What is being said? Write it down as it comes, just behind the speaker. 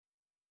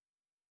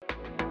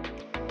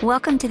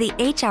Welcome to the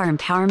HR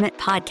Empowerment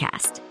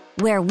Podcast,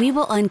 where we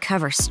will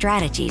uncover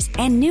strategies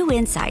and new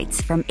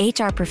insights from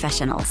HR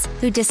professionals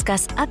who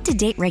discuss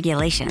up-to-date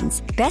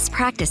regulations, best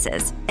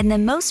practices, and the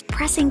most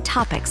pressing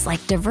topics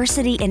like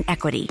diversity and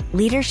equity,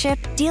 leadership,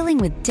 dealing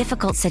with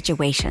difficult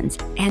situations,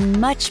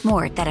 and much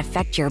more that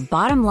affect your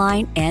bottom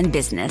line and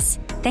business.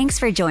 Thanks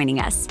for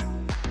joining us.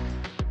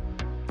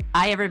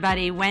 Hi,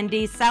 everybody.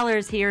 Wendy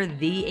Sellers here,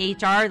 the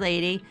HR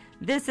lady.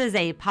 This is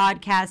a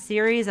podcast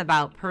series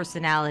about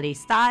personality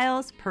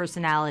styles,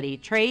 personality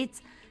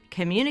traits,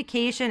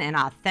 communication, and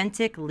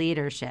authentic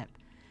leadership.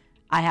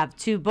 I have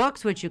 2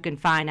 books which you can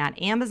find on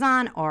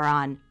Amazon or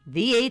on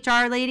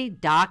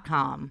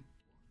thehrlady.com.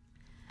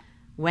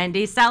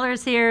 Wendy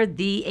Sellers here,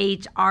 the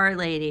HR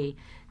lady.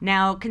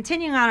 Now,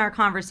 continuing on our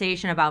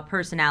conversation about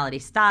personality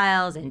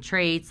styles and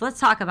traits, let's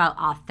talk about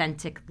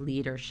authentic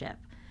leadership.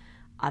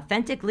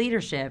 Authentic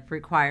leadership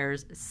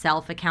requires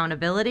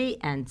self-accountability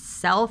and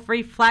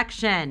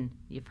self-reflection.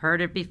 You've heard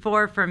it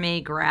before from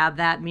me. Grab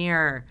that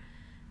mirror.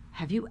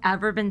 Have you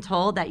ever been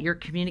told that your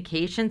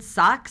communication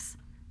sucks?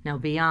 Now,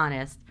 be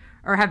honest.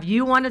 Or have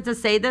you wanted to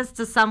say this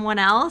to someone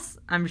else?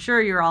 I'm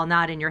sure you're all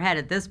nodding your head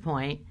at this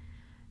point.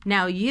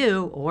 Now,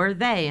 you, or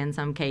they in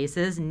some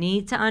cases,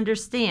 need to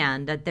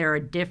understand that there are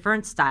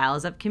different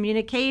styles of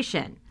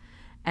communication.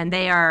 And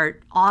they are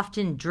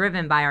often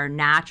driven by our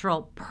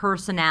natural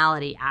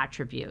personality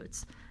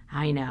attributes.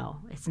 I know,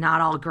 it's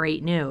not all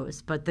great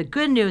news, but the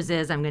good news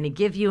is I'm going to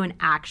give you an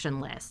action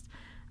list,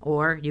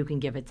 or you can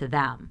give it to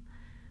them.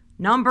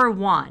 Number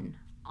 1,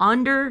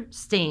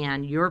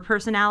 understand your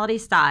personality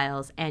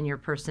styles and your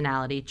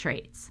personality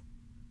traits.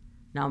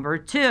 Number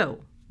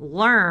 2,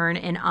 learn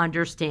and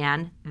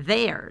understand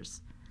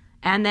theirs.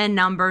 And then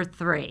number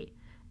 3,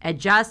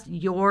 adjust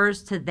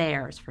yours to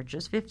theirs for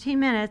just 15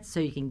 minutes so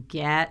you can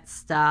get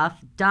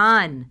stuff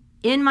done.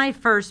 In my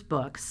first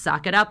book,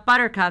 Suck It Up,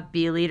 Buttercup,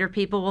 Be a Leader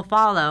People Will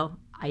Follow,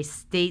 I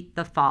state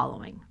the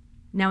following.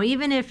 Now,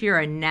 even if you're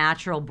a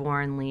natural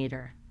born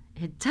leader,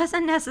 it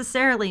doesn't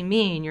necessarily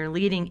mean you're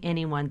leading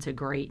anyone to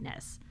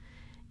greatness.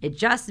 It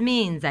just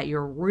means that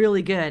you're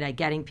really good at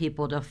getting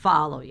people to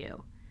follow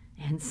you.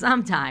 And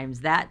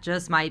sometimes that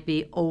just might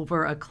be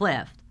over a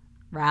cliff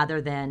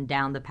rather than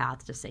down the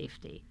path to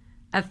safety.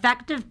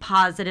 Effective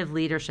positive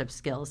leadership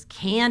skills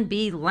can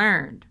be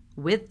learned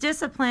with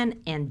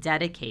discipline and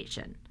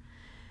dedication.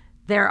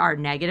 There are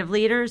negative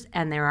leaders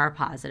and there are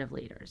positive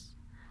leaders.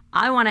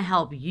 I want to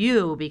help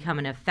you become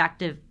an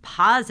effective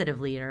positive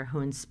leader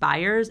who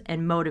inspires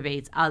and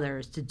motivates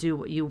others to do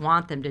what you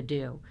want them to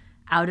do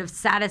out of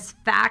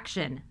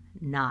satisfaction,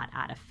 not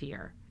out of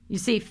fear. You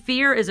see,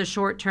 fear is a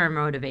short-term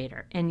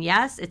motivator, and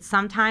yes, it's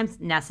sometimes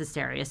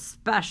necessary,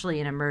 especially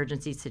in an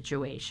emergency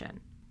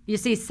situation. You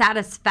see,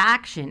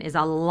 satisfaction is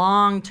a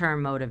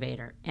long-term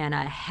motivator and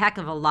a heck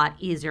of a lot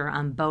easier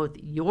on both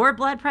your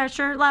blood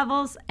pressure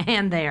levels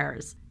and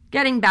theirs.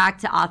 Getting back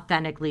to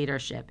authentic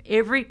leadership,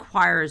 it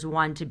requires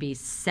one to be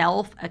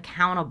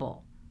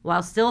self-accountable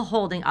while still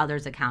holding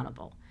others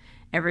accountable.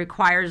 It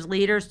requires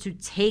leaders to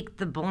take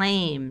the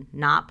blame,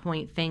 not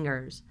point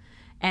fingers,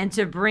 and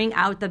to bring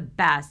out the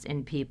best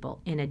in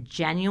people in a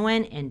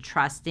genuine and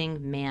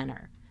trusting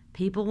manner.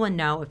 People will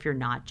know if you're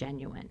not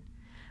genuine.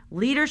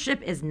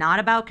 Leadership is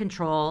not about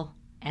control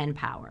and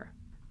power.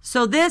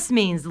 So this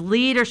means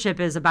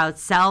leadership is about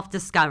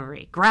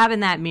self-discovery,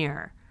 grabbing that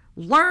mirror,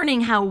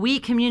 learning how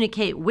we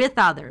communicate with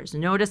others.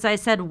 Notice I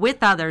said with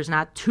others,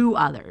 not to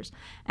others,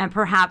 and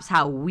perhaps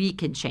how we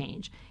can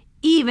change,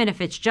 even if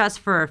it's just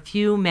for a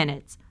few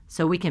minutes,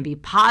 so we can be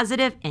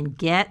positive and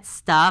get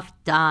stuff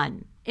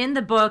done. In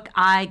the book,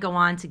 I go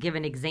on to give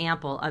an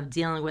example of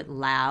dealing with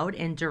loud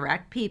and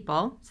direct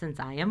people. Since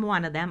I am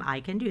one of them,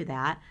 I can do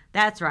that.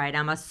 That's right,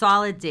 I'm a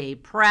solid D,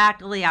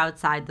 practically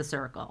outside the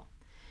circle.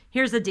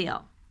 Here's the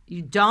deal.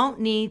 You don't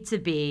need to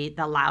be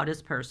the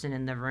loudest person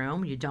in the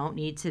room. You don't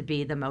need to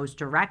be the most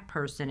direct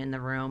person in the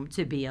room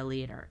to be a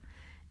leader.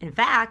 In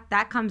fact,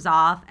 that comes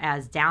off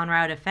as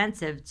downright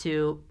offensive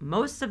to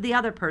most of the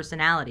other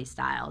personality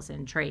styles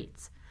and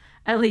traits.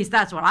 At least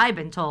that's what I've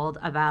been told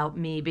about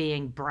me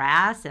being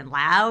brass and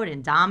loud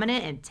and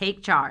dominant and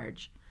take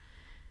charge.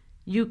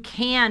 You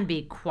can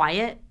be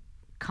quiet,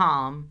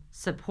 calm,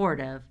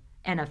 supportive,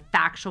 and a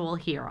factual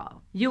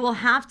hero. You will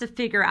have to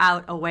figure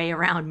out a way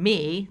around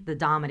me, the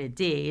dominant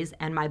Ds,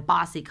 and my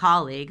bossy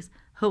colleagues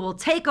who will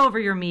take over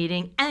your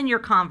meeting and your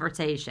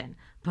conversation.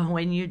 But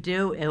when you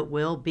do, it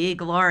will be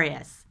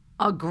glorious.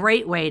 A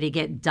great way to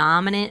get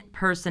dominant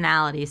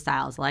personality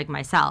styles like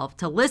myself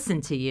to listen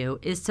to you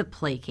is to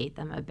placate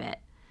them a bit.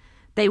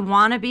 They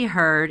want to be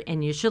heard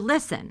and you should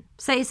listen.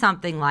 Say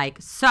something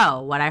like,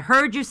 "So, what I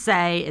heard you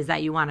say is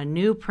that you want a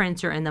new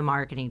printer in the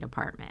marketing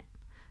department."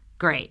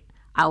 Great.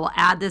 I will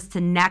add this to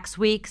next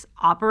week's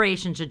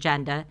operations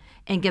agenda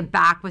and get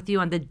back with you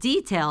on the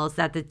details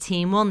that the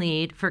team will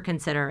need for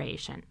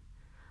consideration.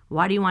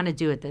 Why do you want to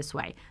do it this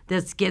way?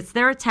 This gets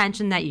their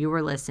attention that you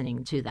were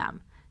listening to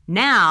them.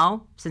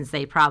 Now, since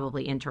they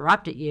probably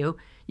interrupted you,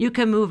 you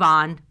can move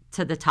on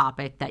to the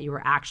topic that you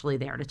were actually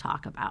there to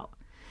talk about.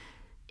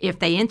 If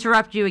they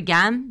interrupt you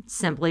again,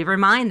 simply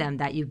remind them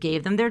that you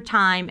gave them their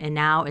time and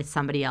now it's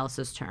somebody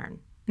else's turn.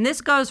 And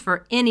this goes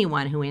for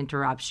anyone who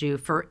interrupts you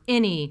for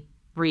any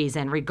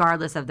reason,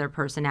 regardless of their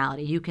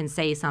personality. You can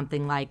say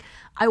something like,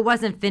 I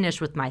wasn't finished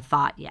with my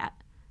thought yet,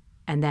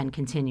 and then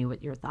continue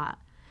with your thought.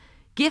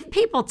 Give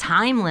people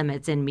time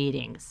limits in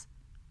meetings.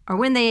 Or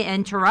when they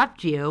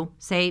interrupt you,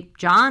 say,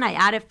 John, I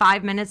added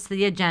 5 minutes to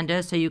the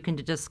agenda so you can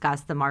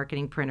discuss the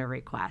marketing printer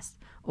request.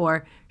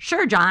 Or,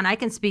 sure, John, I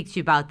can speak to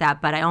you about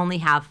that, but I only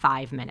have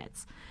 5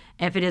 minutes.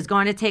 If it is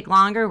going to take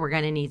longer, we're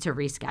going to need to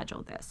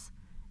reschedule this.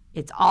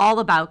 It's all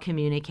about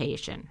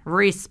communication,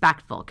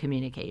 respectful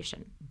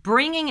communication.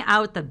 Bringing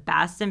out the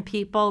best in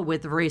people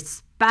with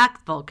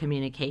respectful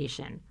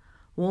communication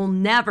will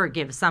never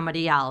give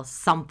somebody else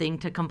something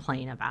to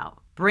complain about.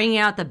 Bringing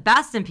out the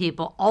best in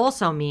people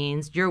also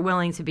means you're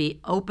willing to be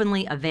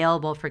openly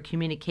available for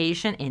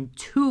communication and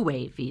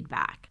two-way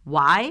feedback.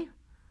 Why?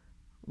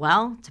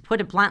 Well, to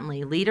put it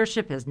bluntly,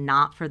 leadership is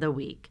not for the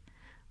weak.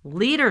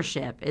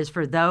 Leadership is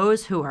for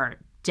those who are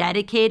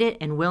dedicated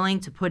and willing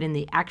to put in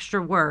the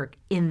extra work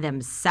in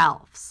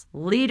themselves.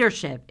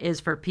 Leadership is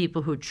for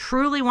people who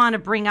truly want to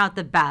bring out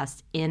the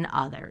best in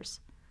others.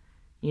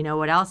 You know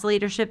what else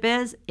leadership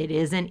is? It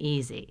isn't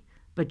easy.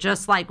 But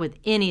just like with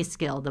any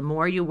skill, the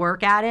more you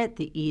work at it,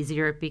 the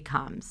easier it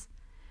becomes.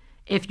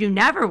 If you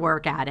never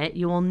work at it,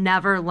 you will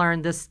never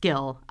learn the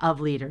skill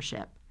of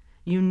leadership.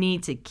 You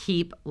need to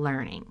keep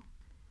learning.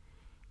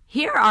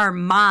 Here are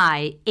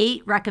my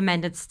 8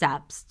 recommended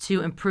steps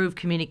to improve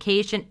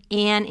communication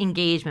and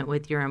engagement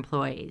with your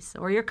employees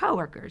or your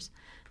coworkers.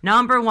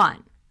 Number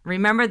 1,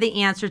 remember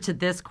the answer to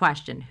this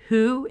question.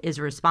 Who is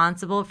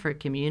responsible for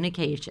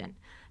communication?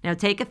 Now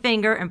take a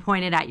finger and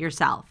point it at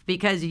yourself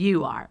because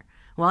you are.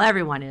 Well,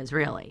 everyone is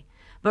really.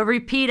 But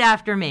repeat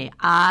after me.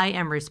 I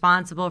am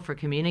responsible for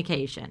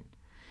communication.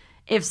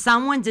 If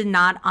someone did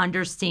not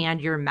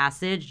understand your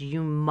message,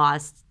 you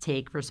must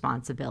take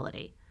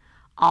responsibility.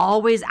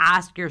 Always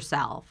ask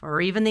yourself, or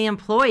even the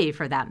employee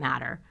for that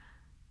matter,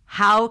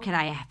 how could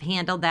I have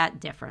handled that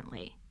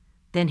differently?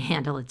 Then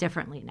handle it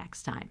differently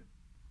next time.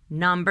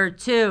 Number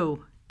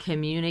 2,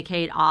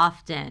 communicate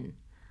often.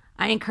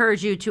 I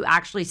encourage you to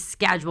actually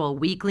schedule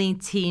weekly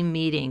team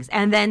meetings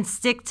and then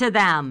stick to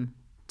them.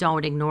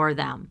 Don't ignore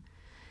them.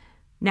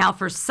 Now,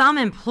 for some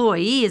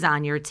employees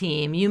on your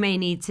team, you may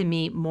need to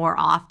meet more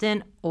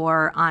often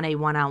or on a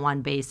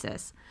one-on-one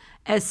basis,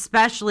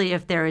 especially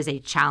if there is a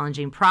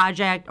challenging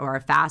project or a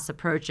fast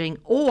approaching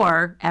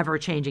or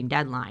ever-changing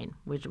deadline,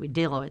 which we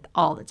deal with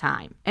all the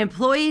time.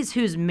 Employees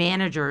whose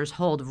managers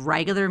hold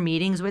regular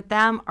meetings with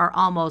them are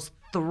almost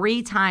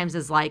 3 times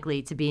as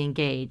likely to be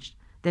engaged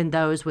than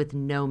those with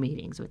no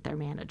meetings with their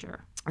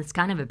manager. It's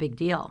kind of a big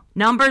deal.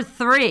 Number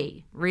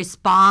 3,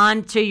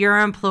 respond to your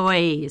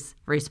employees.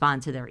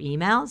 Respond to their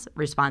emails,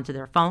 respond to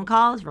their phone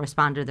calls,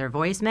 respond to their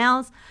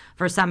voicemails.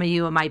 For some of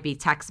you, it might be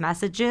text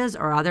messages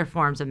or other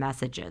forms of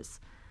messages.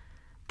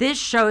 This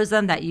shows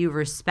them that you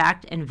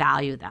respect and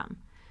value them.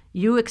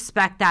 You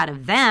expect that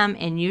of them,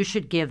 and you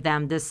should give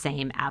them the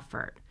same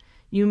effort.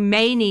 You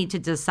may need to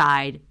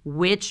decide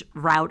which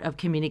route of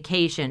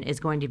communication is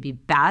going to be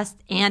best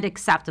and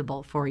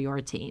acceptable for your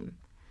team.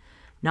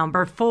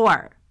 Number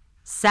 4,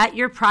 set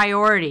your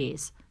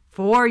priorities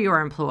for your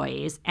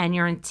employees and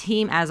your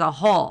team as a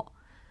whole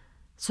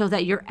so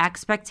that your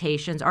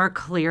expectations are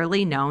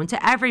clearly known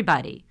to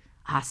everybody.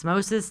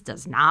 Osmosis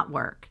does not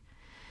work.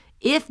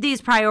 If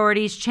these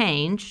priorities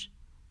change,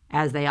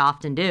 as they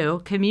often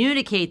do,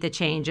 communicate the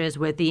changes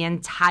with the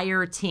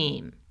entire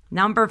team.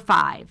 Number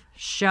 5,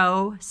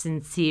 show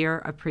sincere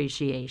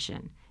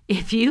appreciation.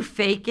 If you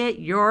fake it,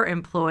 your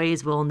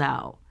employees will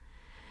know.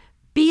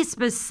 Be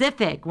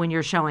specific when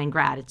you're showing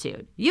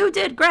gratitude. You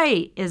did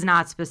great is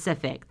not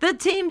specific. The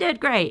team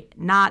did great,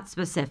 not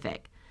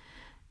specific.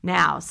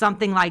 Now,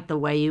 something like the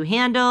way you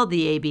handled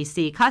the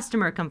ABC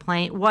customer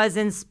complaint was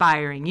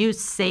inspiring. You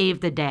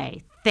saved the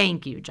day.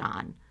 Thank you,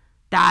 John.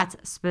 That's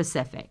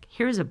specific.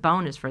 Here's a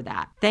bonus for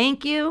that.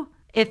 Thank you.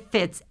 It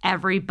fits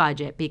every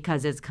budget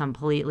because it's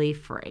completely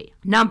free.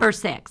 Number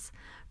 6,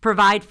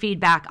 provide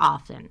feedback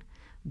often.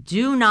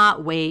 Do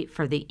not wait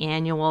for the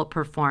annual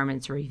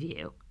performance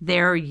review.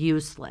 They're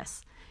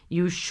useless.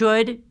 You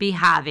should be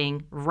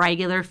having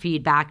regular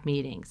feedback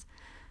meetings.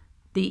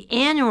 The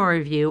annual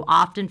review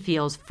often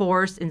feels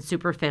forced and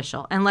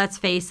superficial. And let's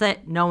face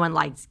it, no one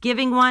likes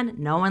giving one,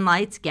 no one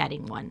likes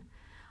getting one.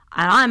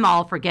 And I'm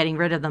all for getting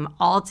rid of them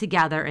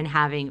altogether and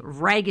having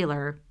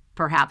regular,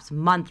 perhaps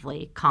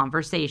monthly,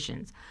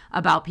 conversations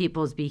about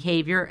people's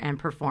behavior and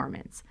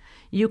performance.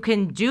 You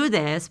can do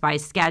this by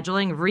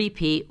scheduling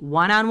repeat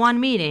one-on-one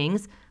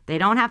meetings. They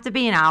don't have to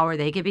be an hour.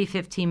 They could be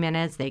 15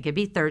 minutes. They could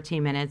be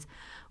 13 minutes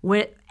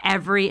with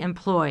every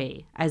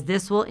employee, as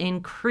this will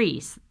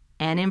increase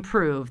and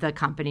improve the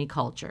company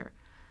culture.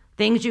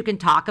 Things you can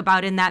talk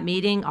about in that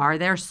meeting are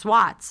their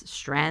SWOTs,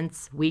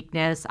 strengths,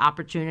 weakness,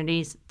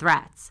 opportunities,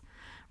 threats,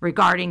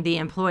 regarding the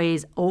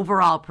employee's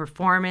overall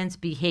performance,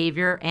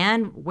 behavior,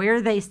 and where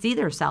they see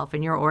themselves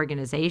in your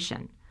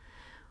organization.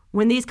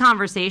 When these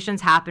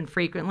conversations happen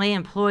frequently,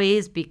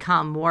 employees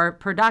become more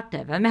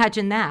productive.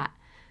 Imagine that.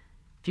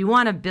 If you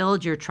want to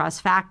build your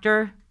trust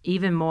factor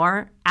even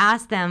more,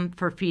 ask them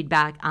for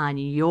feedback on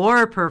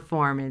your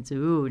performance.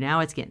 Ooh,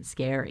 now it's getting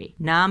scary.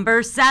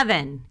 Number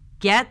 7,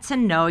 get to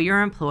know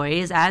your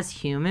employees as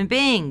human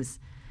beings.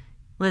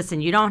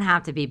 Listen, you don't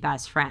have to be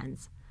best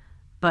friends,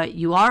 but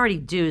you already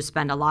do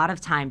spend a lot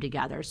of time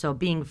together. So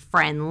being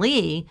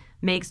friendly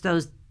makes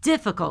those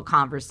difficult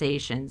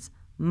conversations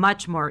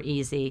much more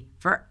easy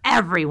for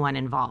everyone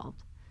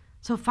involved.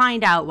 So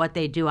find out what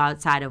they do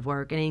outside of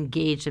work and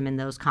engage them in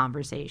those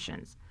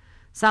conversations.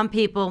 Some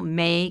people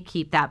may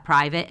keep that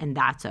private, and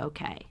that's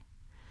okay.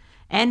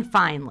 And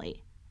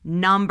finally,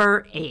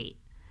 number 8,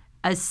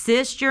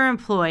 assist your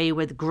employee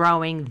with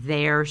growing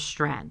their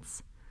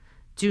strengths.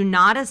 Do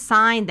not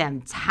assign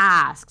them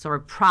tasks or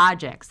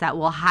projects that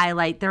will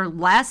highlight their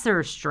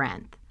lesser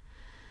strength.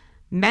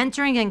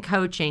 Mentoring and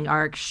coaching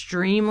are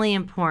extremely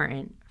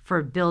important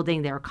for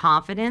building their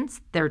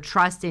confidence, their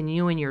trust in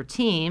you and your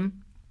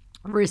team,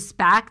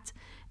 respect,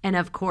 and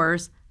of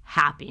course,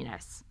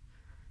 happiness.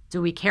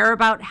 Do we care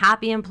about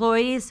happy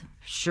employees?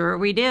 Sure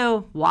we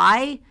do.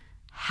 Why?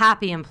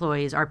 Happy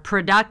employees are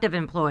productive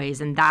employees,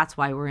 and that's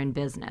why we're in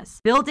business.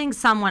 Building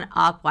someone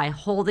up while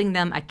holding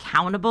them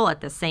accountable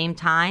at the same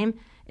time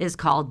is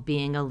called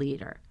being a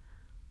leader.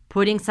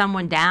 Putting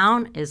someone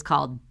down is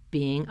called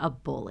being a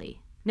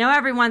bully. Now,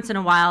 every once in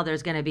a while,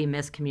 there's going to be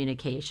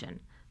miscommunication.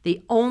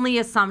 The only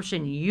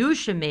assumption you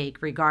should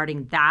make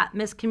regarding that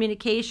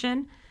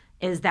miscommunication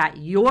is that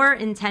your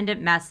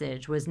intended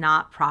message was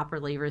not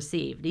properly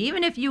received,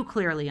 even if you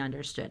clearly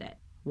understood it.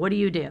 What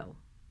do?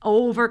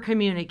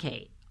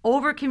 Over-communicate.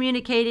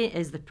 Over-communicating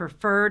is the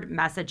preferred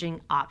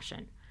messaging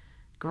option.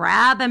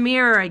 Grab a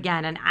mirror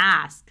again and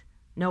ask,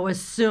 no,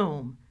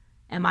 assume,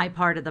 am I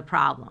part of the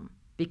problem?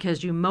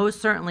 Because you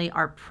most certainly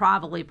are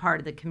probably part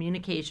of the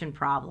communication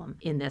problem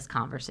in this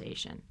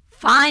conversation.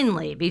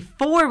 Finally,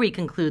 before we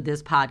conclude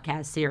this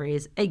podcast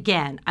series,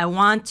 again, I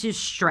want to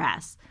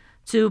stress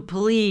to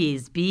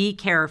please be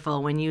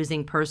careful when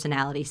using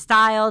personality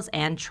styles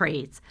and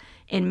traits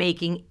in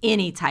making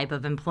any type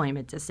of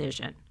employment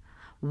decision.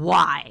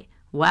 Why?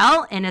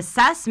 Well, an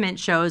assessment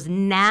shows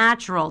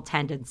natural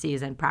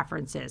tendencies and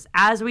preferences,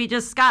 as we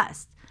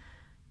discussed.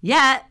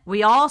 Yet,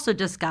 we also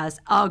discuss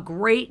a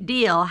great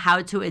deal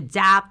how to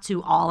adapt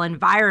to all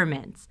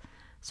environments.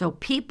 So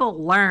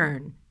people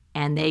learn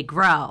and they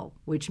grow,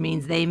 which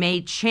means they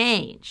may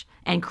change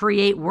and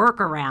create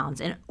workarounds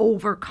and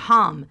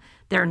overcome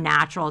their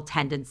natural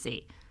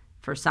tendency.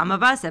 For some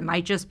of us, it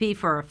might just be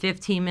for a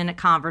 15-minute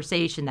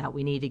conversation that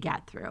we need to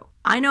get through.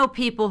 I know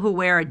people who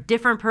wear a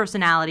different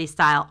personality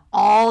style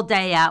all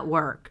day at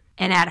work,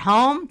 and at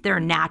home, their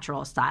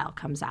natural style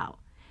comes out.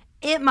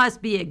 It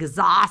must be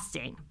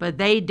exhausting, but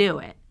they do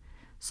it.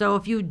 So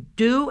if you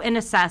do an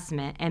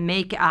assessment and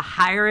make a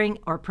hiring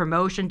or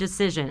promotion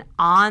decision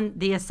on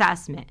the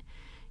assessment,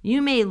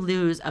 you may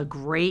lose a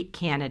great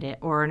candidate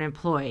or an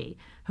employee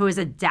who has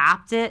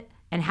adapted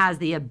and has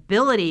the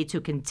ability to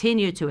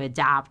continue to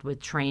adapt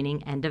with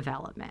training and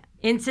development.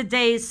 In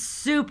today's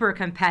super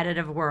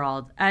competitive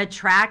world,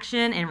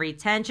 attraction and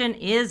retention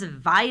is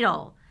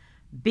vital.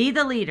 Be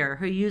the leader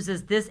who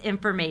uses this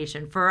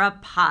information for a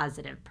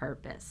positive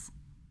purpose.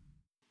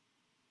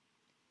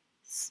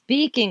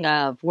 Speaking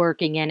of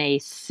working in a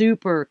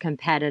super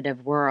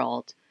competitive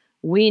world,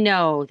 we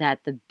know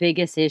that the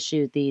biggest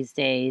issue these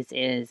days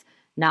is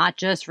not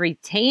just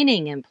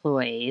retaining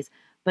employees,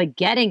 but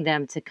getting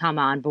them to come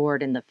on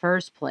board in the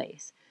first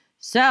place.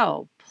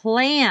 So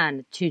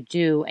plan to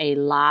do a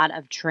lot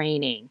of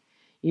training.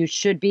 You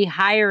should be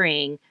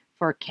hiring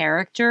for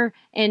character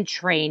and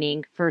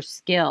training for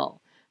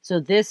skill. So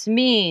this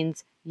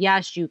means,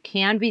 yes, you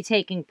can be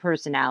taking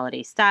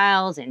personality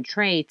styles and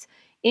traits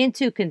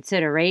into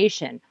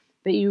consideration,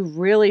 but you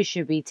really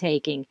should be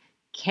taking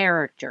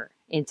character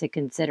into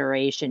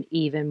consideration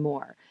even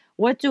more.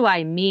 What do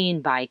I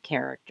mean by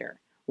character?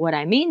 What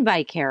I mean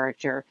by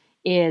character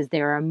is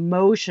their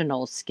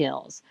emotional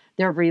skills,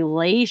 their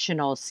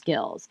relational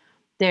skills,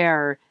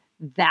 their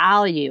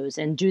values,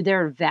 and do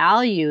their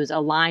values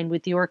align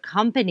with your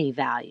company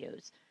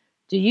values?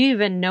 Do you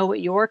even know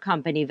what your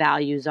company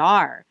values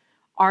are?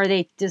 Are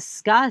they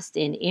discussed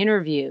in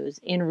interviews,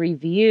 in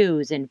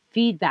reviews, and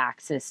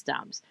feedback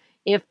systems?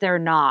 If they're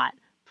not,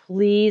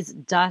 please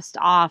dust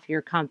off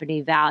your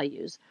company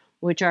values,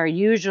 which are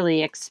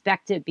usually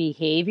expected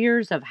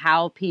behaviors of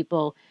how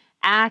people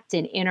act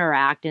and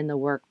interact in the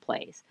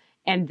workplace.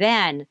 And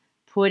then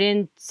put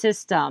in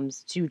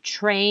systems to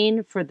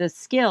train for the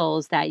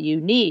skills that you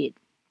need.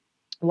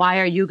 Why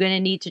are you going to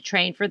need to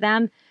train for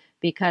them?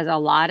 Because a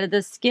lot of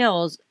the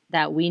skills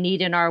that we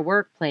need in our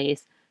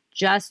workplace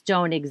just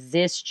don't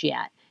exist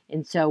yet.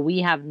 And so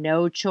we have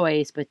no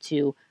choice but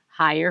to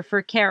hire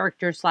for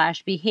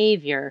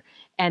character/behavior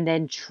and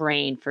then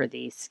train for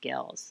these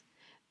skills.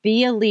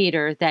 Be a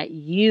leader that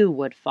you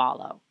would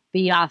follow.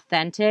 Be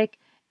authentic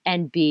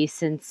and be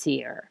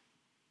sincere.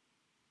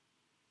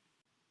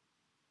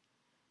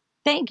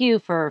 Thank you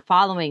for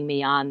following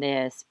me on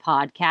this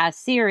podcast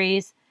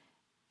series.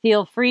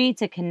 Feel free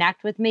to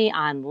connect with me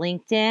on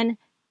LinkedIn.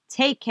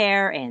 Take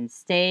care and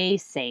stay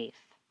safe.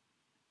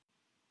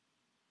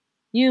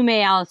 You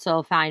may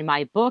also find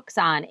my books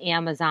on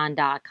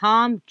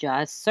Amazon.com.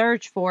 Just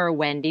search for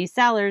Wendy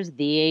Sellers,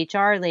 The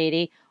HR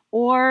Lady,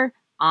 or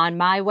on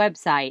my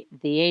website,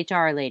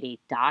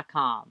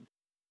 thehrlady.com.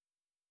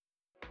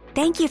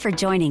 Thank you for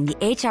joining the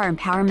HR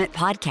Empowerment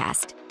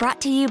Podcast,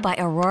 brought to you by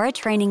Aurora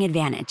Training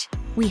Advantage.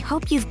 We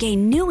hope you've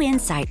gained new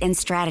insight and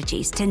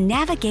strategies to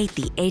navigate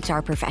the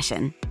HR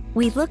profession.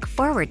 We look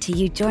forward to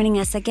you joining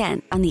us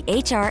again on the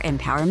HR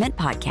Empowerment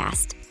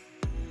Podcast.